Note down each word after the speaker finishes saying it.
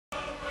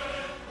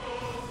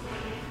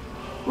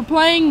We're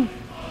playing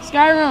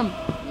Skyrim.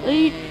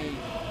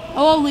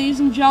 Hello, ladies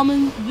and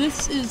gentlemen.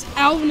 This is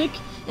Alvinic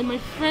and my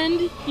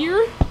friend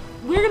here.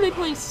 We're going to be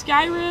playing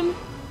Skyrim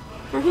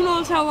for who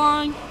knows how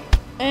long,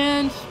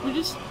 and we're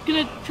just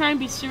going to try and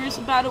be serious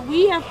about it.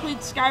 We have played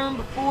Skyrim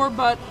before,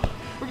 but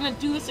we're going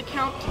to do this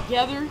account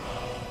together.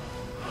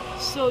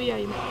 So yeah,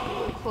 you might be a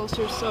little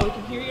closer so we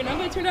can hear you. And I'm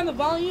going to turn down the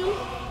volume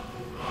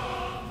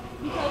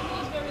because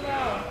it is very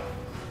loud.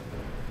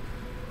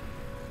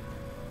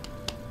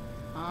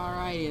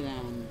 Alrighty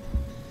then.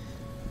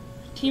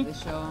 The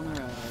show on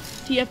the road.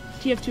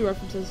 TF2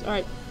 references.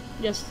 Alright.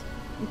 Yes.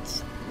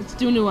 Let's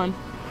do a new one.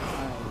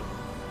 Alright.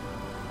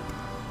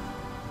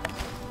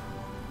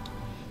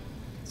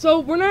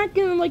 So we're not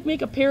gonna like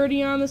make a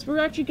parody on this. We're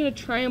actually gonna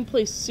try and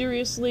play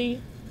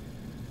seriously.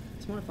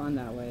 It's more fun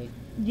that way.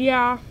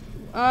 Yeah.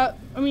 I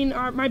mean,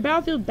 my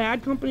Battlefield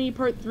Bad Company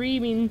Part 3, I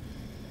mean,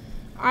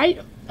 I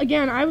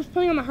was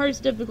playing on the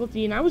hardest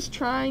difficulty, and I was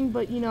trying,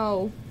 but, you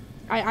know,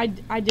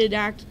 I did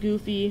act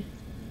goofy.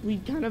 We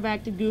kind of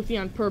acted goofy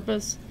on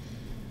purpose.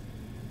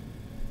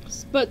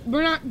 But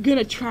we're not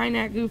gonna try and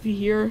act goofy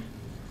here.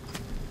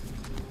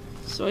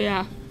 So,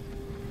 yeah.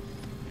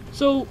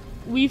 So,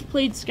 we've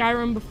played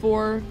Skyrim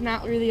before,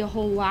 not really a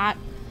whole lot.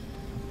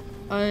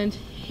 And,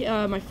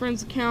 my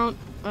friend's account,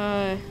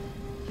 do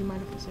you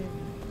mind if I say it?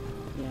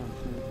 Yeah,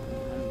 sure.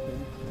 I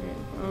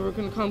don't care. We're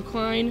gonna call him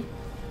Klein.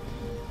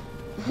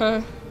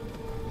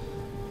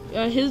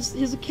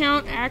 His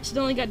account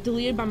accidentally got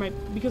deleted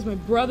because my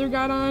brother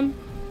got on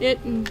it,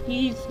 and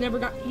he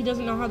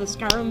doesn't know how the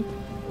Skyrim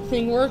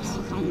thing works.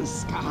 Welcome to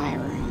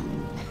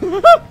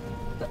Skyrim.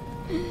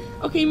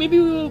 Okay, maybe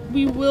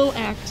we will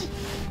act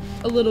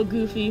a little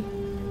goofy.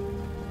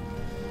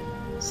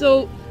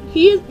 So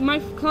my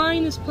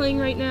Klein is playing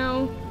right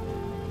now.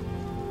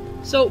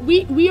 So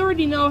we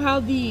already know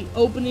how the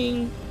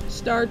opening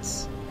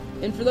starts,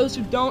 and for those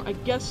who don't, I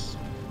guess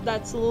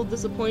that's a little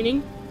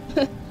disappointing,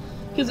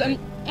 because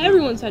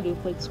everyone's had to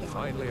have played Skyrim.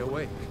 Finally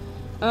awake.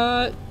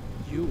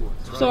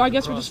 So I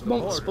guess we just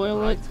won't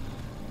spoil it.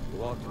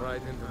 Walked right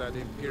into that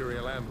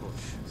Imperial ambush,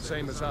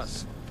 same as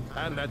us,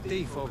 and that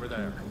thief over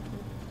there.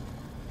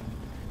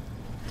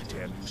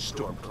 Damn you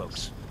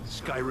Stormcloaks.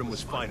 Skyrim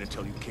was fine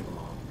until you came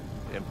along.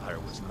 Empire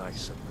was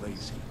nice and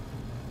lazy.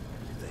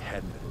 If they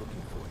hadn't been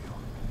looking for you,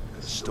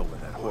 could have stolen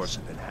that horse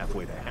and been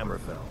halfway to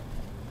Hammerfell.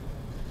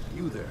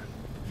 You there,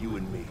 you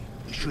and me,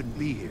 you shouldn't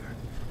be here.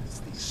 It's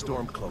these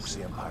Stormcloaks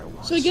the Empire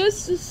wants. So I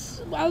guess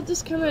I'll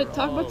just kind of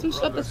talk about some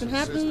stuff that's been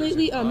happening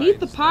lately. Meet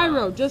the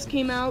Pyro just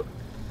came out.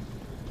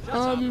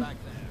 A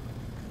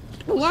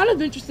lot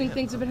of interesting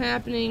things have been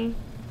happening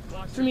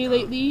for me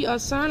lately.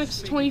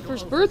 Sonic's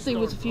 21st birthday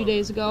was a few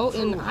days ago,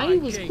 and I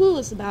was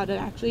clueless about it,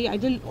 actually. I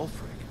didn't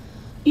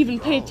even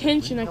pay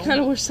attention. I kind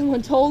of wish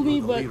someone told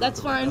me, but that's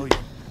fine.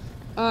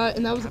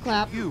 And that was a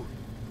clap.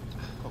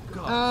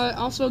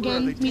 Also,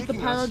 again, Meet the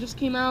Pyro just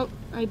came out.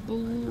 I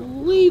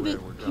believe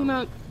it came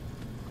out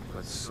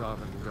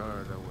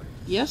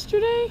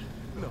yesterday?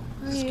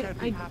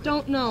 I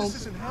don't know. This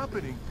isn't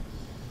happening.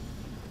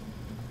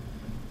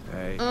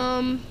 Hey,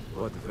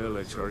 what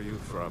village are you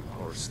from,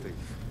 horse thief?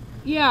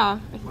 Yeah,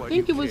 I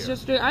think it was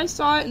yesterday. I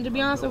saw it, and to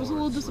be honest, I was a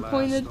little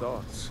disappointed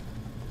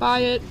by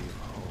it.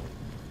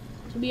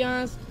 To be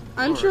honest,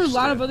 I'm sure a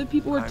lot of other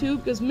people were too,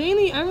 because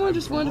mainly everyone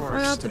just wanted to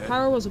find out if the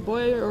Pyro was a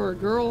boy or a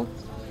girl.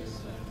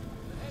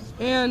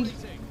 And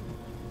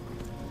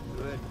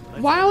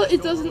while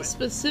it doesn't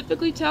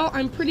specifically tell,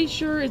 I'm pretty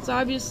sure it's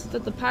obvious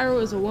that the Pyro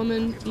is a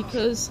woman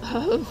because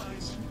of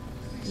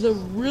the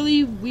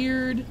really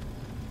weird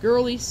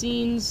girly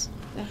scenes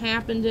that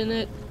happened in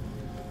it.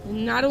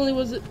 And not only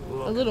was it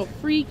a little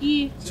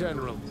freaky,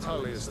 General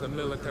Tully is the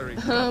military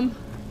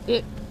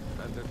it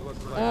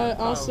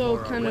also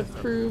kind of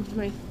proved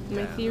my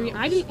theory.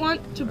 I didn't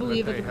want to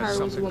believe that the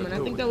Pyro was a woman. I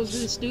think that was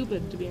really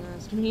stupid, to be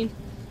honest. I mean,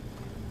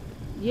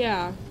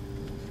 yeah.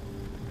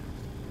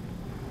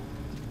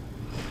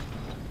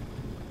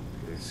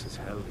 This is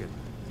Helgen.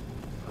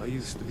 I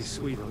used to be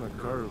sweet on a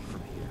girl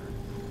from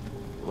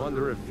here.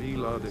 Wonder if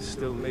Velod is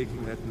still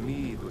making that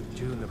mead with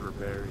juniper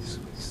berries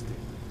mixed in.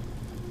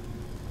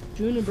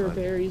 Juniper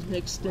berries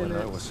mixed in When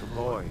I it. was a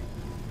boy,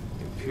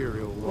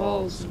 Imperial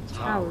Walls and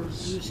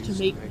towers used to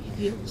make me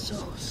feel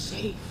so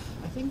safe.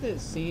 I think the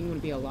scene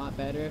would be a lot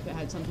better if it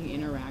had something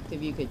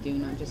interactive you could do,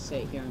 not just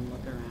sit here and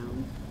look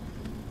around.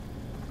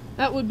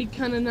 That would be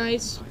kind of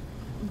nice.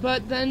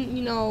 But then,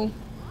 you know,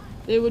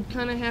 they would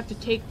kind of have to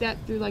take that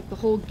through, like, the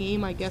whole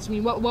game, I guess. I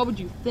mean, what would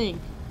you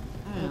think?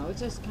 I don't know,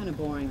 it's just kind of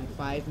boring, like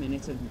 5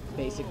 minutes of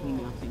basically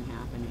nothing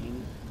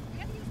happening.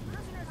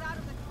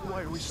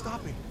 Why are we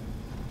stopping?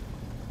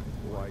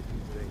 Why do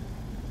you think?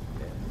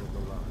 End of the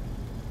line.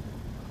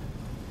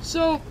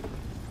 So,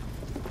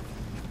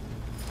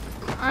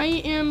 I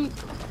am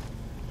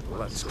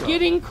Let's go.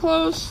 getting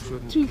close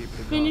to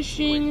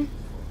finishing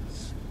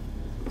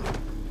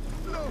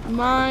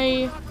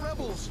my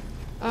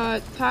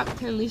top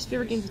 10 least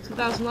favorite games of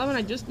 2011.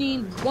 I just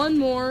need one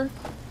more.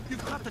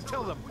 You've got to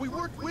tell them we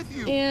worked with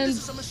you. And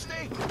this is a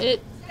mistake.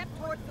 it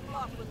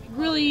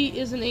really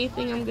isn't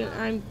anything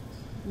I'm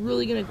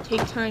really gonna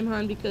take time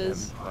on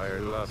because Empire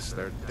loves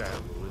their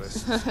damn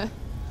lists.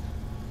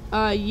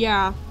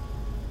 yeah.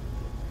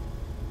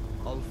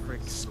 Ulfric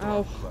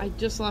Oh, Stormcloak, I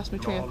just lost my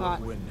train of Jarl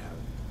thought. Windhelm.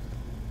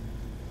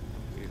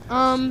 It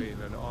has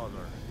been an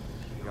honor.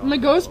 My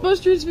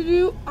Ghostbusters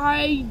review,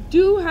 I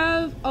do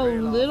have a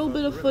little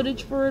bit of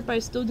footage for it, but I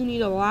still do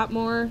need a lot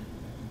more.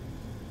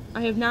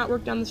 I have not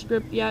worked on the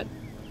script yet,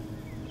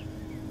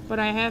 but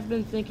I have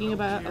been thinking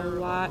about it a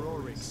lot.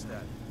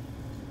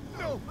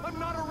 No, I'm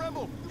not a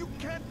rebel. You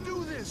can't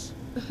do this.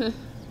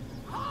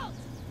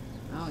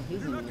 Oh,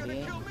 he's an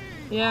idiot.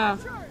 Yeah.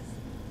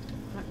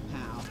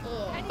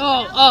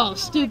 Pow. Oh,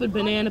 stupid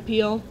banana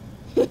peel.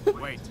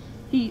 Wait,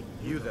 He,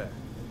 you there.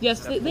 yes,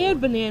 they had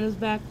bananas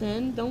back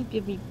then. Don't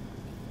give me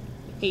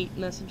hate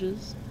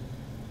messages.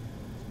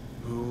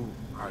 Who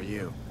are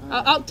you?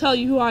 I'll tell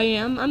you who I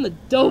am. I'm the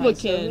Alright,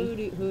 so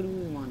Dobakin. who do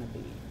we want to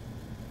be?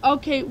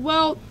 Okay,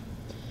 well,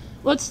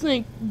 let's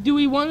think. Do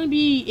we want to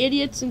be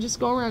idiots and just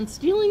go around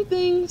stealing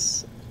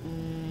things?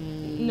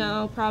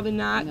 No, probably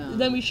not. No.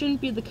 Then we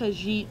shouldn't be the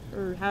Khajiit,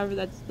 or however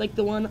that's, like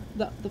the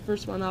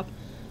first one up.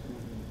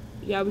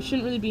 Yeah, we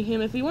shouldn't really be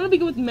him. If we want to be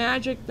good with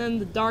magic, then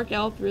the Dark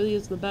Elf really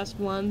is the best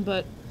one,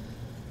 but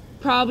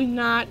probably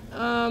not.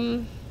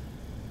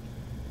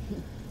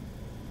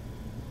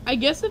 I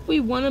guess if we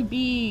want to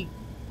be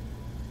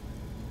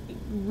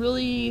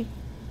really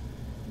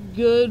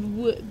good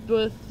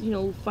with, you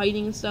know,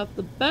 fighting and stuff,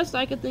 the best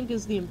I could think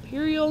is the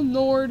Imperial,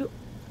 Nord,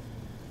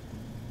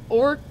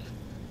 Orc,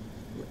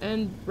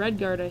 and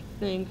Redguard, I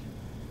think.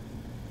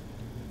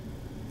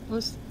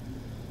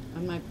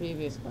 On my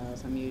previous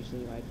class, I'm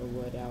usually like a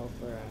wood elf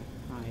or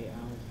a high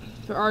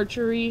elf. For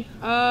archery,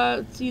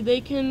 let's see, they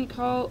can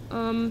call,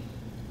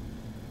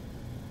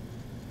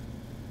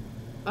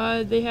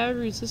 they have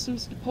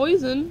resistance to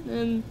poison,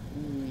 and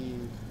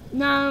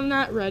no,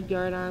 not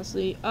Redguard,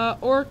 honestly.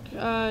 Orc,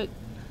 they're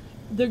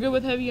good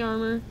with heavy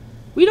armor.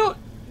 We don't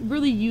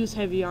really use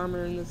heavy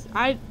armor in this.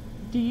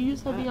 Do you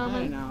use heavy armor? I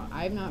don't know.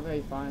 I'm not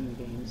very far in the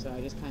game, so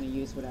I just kind of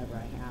use whatever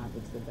I have.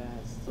 It's the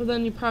best. Well,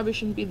 then you probably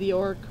shouldn't be the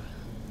Orc.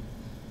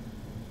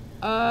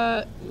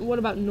 What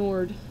about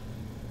Nord?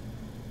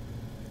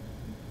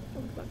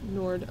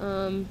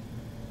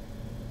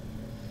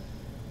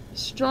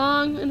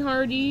 Strong and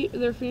hardy.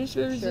 They're finished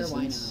with Sure, resistance.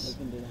 why not? We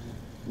can do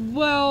that.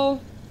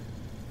 Well,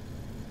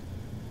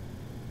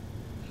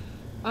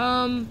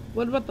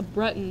 what about the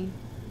Breton?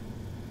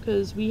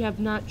 Because we have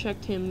not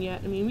checked him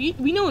yet. I mean,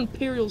 we know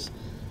Imperials.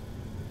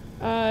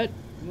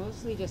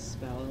 Mostly just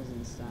spells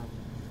and stuff.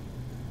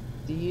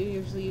 Do you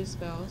usually use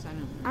spells? I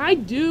don't know. I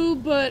do,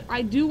 but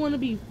I do want to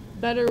be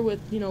better with,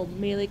 you know,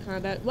 melee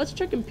combat. Let's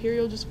check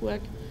Imperial just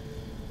quick.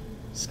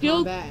 Skill.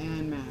 Combat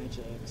and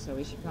magic. So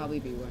we should probably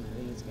be one of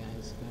these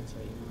guys if that's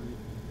what you want.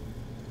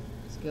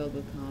 Skilled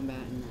with combat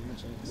and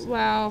magic. So.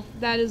 Wow,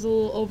 that is a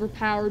little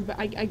overpowered, but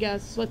I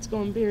guess let's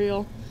go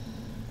Imperial.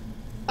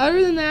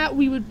 Other than that,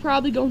 we would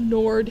probably go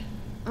Nord,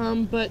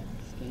 but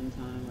Skin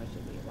tone, what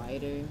should be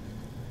lighter,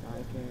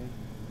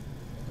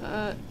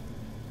 darker.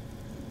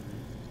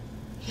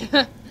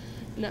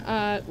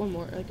 no, one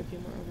more, like a few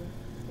more over.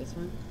 This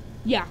one?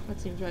 Yeah, that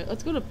seems right.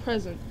 Let's go to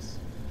presents.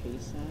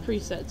 Preset.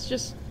 Presets,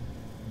 just.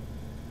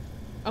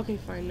 Okay,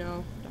 fine.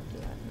 No, don't do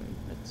that.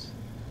 That's.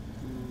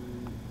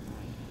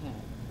 Right,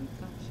 head,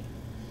 concoction.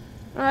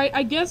 All right,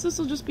 I guess this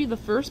will just be the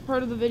first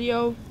part of the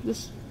video.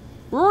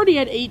 We're already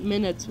at 8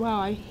 minutes. Wow,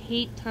 I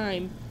hate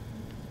time.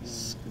 Yeah.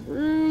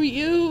 Screw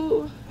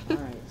you.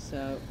 Alright,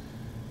 so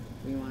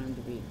we want him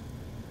to be.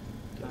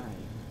 Alright.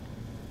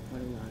 What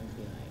do we want him to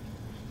be like?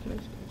 Can I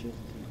scratch it?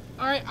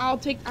 All right,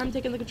 I'm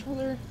taking the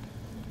controller.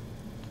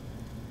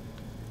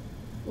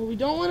 Well, we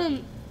don't want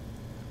him.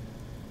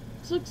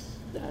 This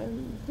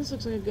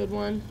looks like a good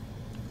one.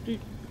 Do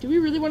we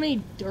really want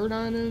any dirt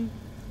on him?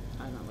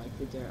 I don't like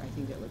the dirt. I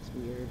think it looks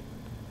weird.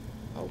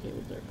 Okay,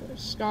 with dirt color.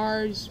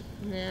 Scars.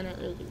 Nah, not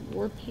really.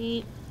 War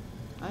paint.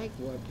 I like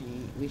war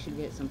paint. We should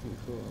get something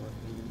cool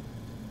looking.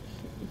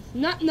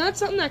 Not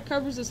something that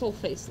covers his whole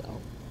face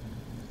though.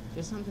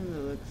 Just something that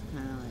looks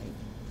kind of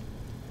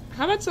like.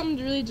 How about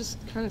something really just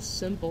kind of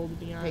simple, to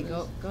be Hey,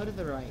 honest? go to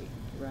the right.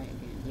 Right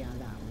again. Yeah,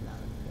 that one. That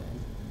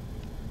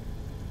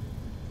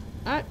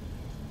looks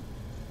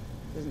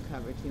good. Doesn't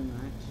cover too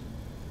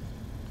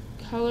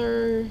much.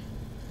 Color.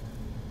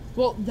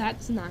 Well,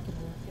 that's not gonna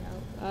work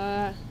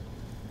out.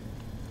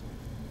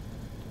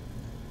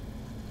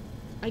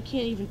 I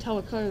can't even tell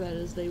what color that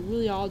is. They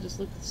really all just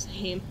look the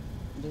same.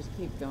 Just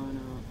keep going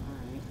up.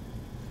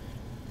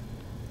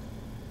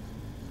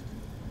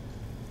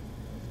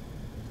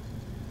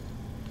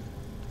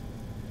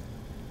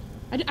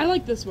 Alright. I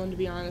like this one, to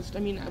be honest. I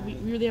mean, we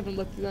really haven't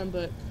looked through them,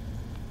 but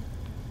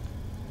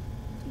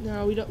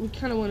no, we don't. We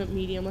kind of want it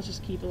medium. Let's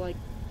just keep it like.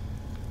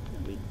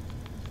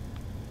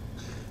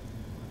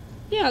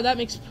 Yeah, that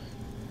makes.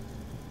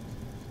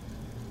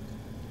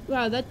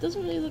 Wow, that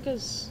doesn't really look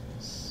as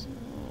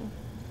small.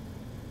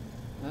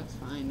 Looks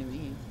fine to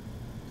me.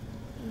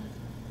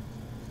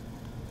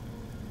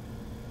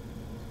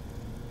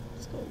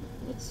 Let's go.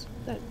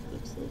 That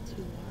looks a little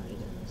too wide,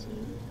 honestly.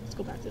 Let's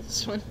go back to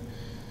this one.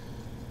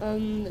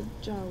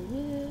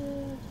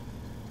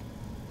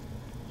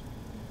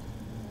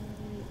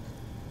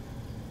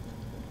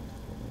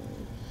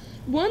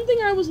 One thing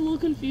I was a little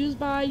confused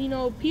by, you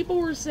know, people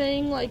were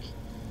saying, like,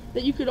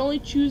 that you could only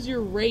choose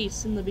your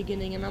race in the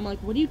beginning, and I'm like,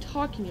 what are you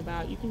talking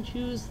about? You can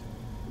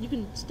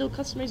still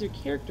customize your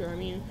character. I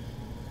mean,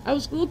 I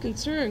was a little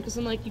concerned, because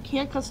I'm like, you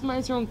can't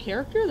customize your own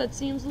character? That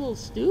seems a little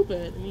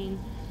stupid. I mean,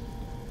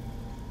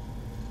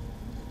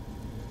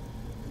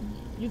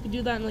 you could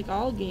do that in, like,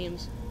 all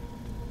games.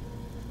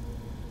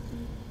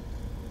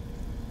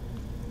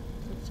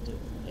 Let's do the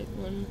right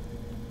one.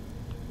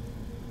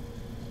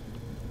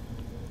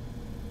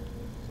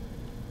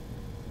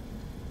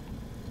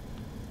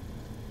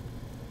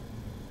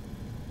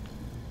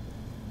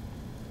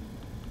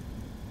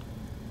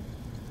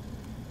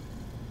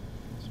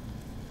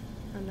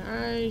 An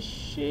eye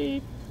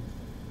shape.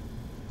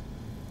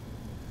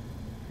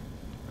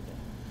 Okay.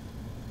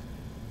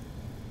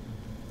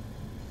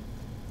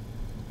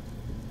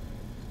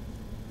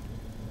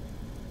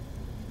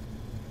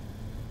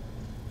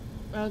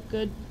 Oh,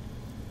 good.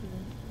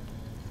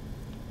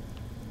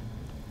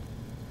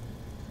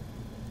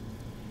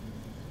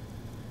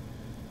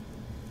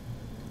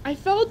 I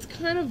felt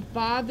kind of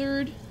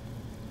bothered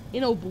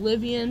in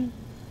Oblivion,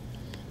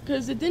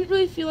 because it didn't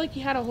really feel like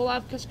you had a whole lot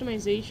of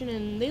customization,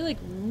 and they, like,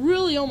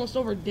 really almost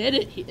overdid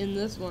it in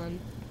this one.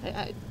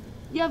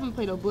 You haven't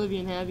played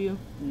Oblivion, have you?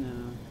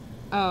 No.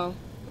 Oh,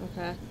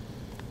 okay.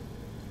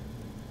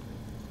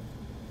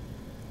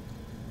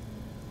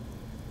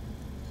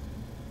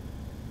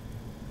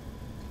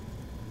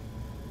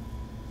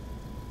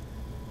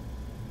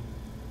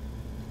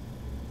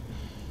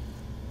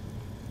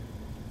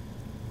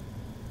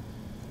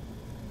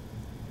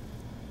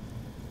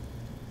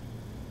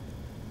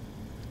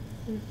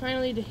 And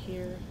finally to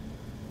here.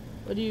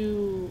 What do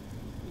you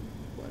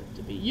want it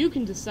to be? You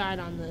can decide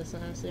on this,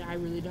 honestly. I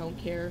really don't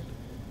care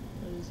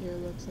what his hair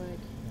looks like.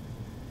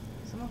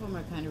 Some of them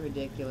are kind of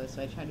ridiculous,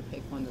 so I try to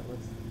pick one that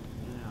looks,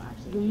 you know,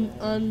 actually good.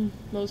 The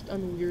most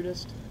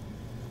unweirdest.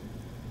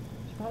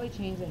 Should probably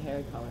change the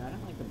hair color. I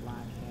don't like the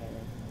black hair.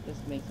 It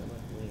just makes it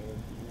look weird,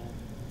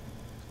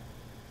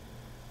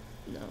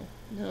 you know?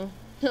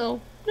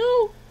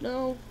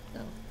 No.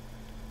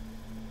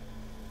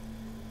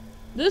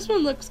 This one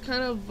looks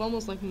kind of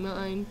almost like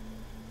mine,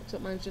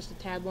 except mine's just a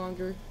tad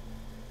longer.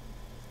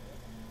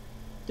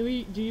 Do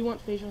you want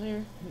facial hair?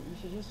 You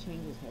should just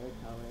change his hair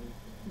color.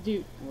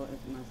 Dude. Well,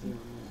 unless you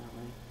want it that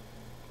way.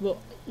 Well,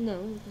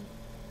 no.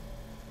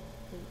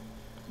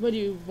 What do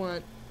you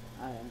want?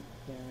 I don't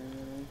care,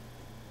 really.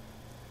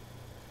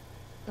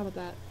 How about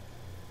that?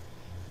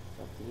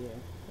 It's up to you.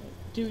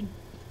 Dude.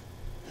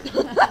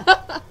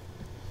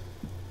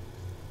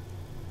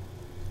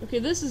 Okay,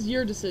 this is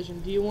your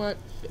decision. Do you want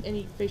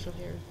any facial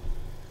hair?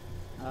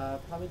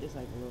 Probably just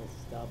like little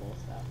stubble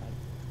stuff.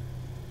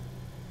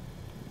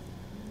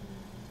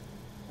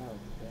 That looks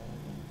good,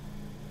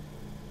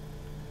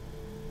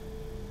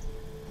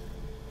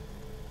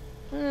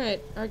 I think.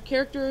 Alright, our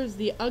character is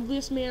the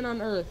ugliest man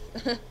on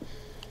Earth.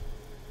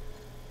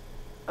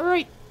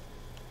 Alright.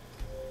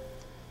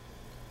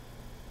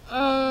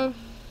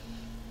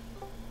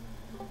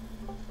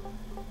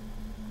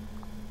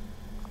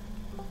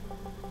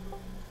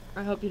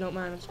 I hope you don't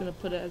mind. I'm just gonna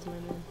put it as my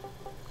name.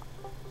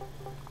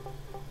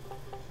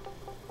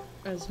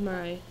 As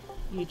my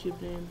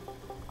YouTube name.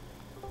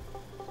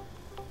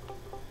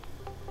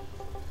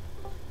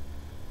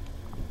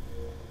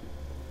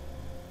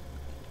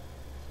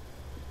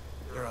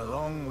 You're a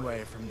long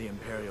way from the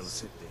Imperial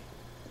City.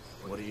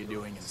 What are you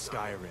doing in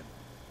Skyrim?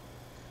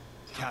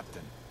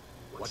 Captain,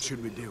 what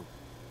should we do?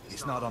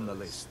 He's not on the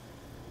list.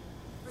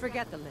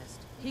 Forget the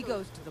list. He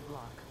goes to the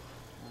block.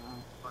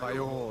 By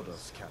your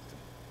orders, Captain.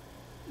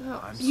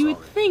 No, I'm you would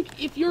sorry.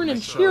 think if you're an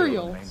Make sure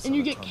Imperial remains and on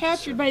you the get front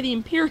captured seat. by the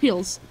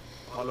Imperials,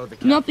 Follow the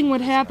captain nothing would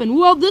this happen.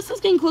 way. Well, this is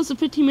getting close to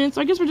 15 minutes,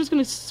 so I guess we're just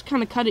going to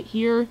kind of cut it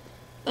here.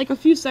 Like, a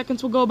few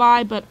seconds will go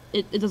by, but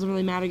it doesn't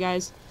really matter,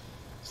 guys.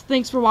 So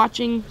thanks for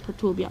watching. Part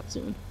 2 will be out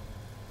soon.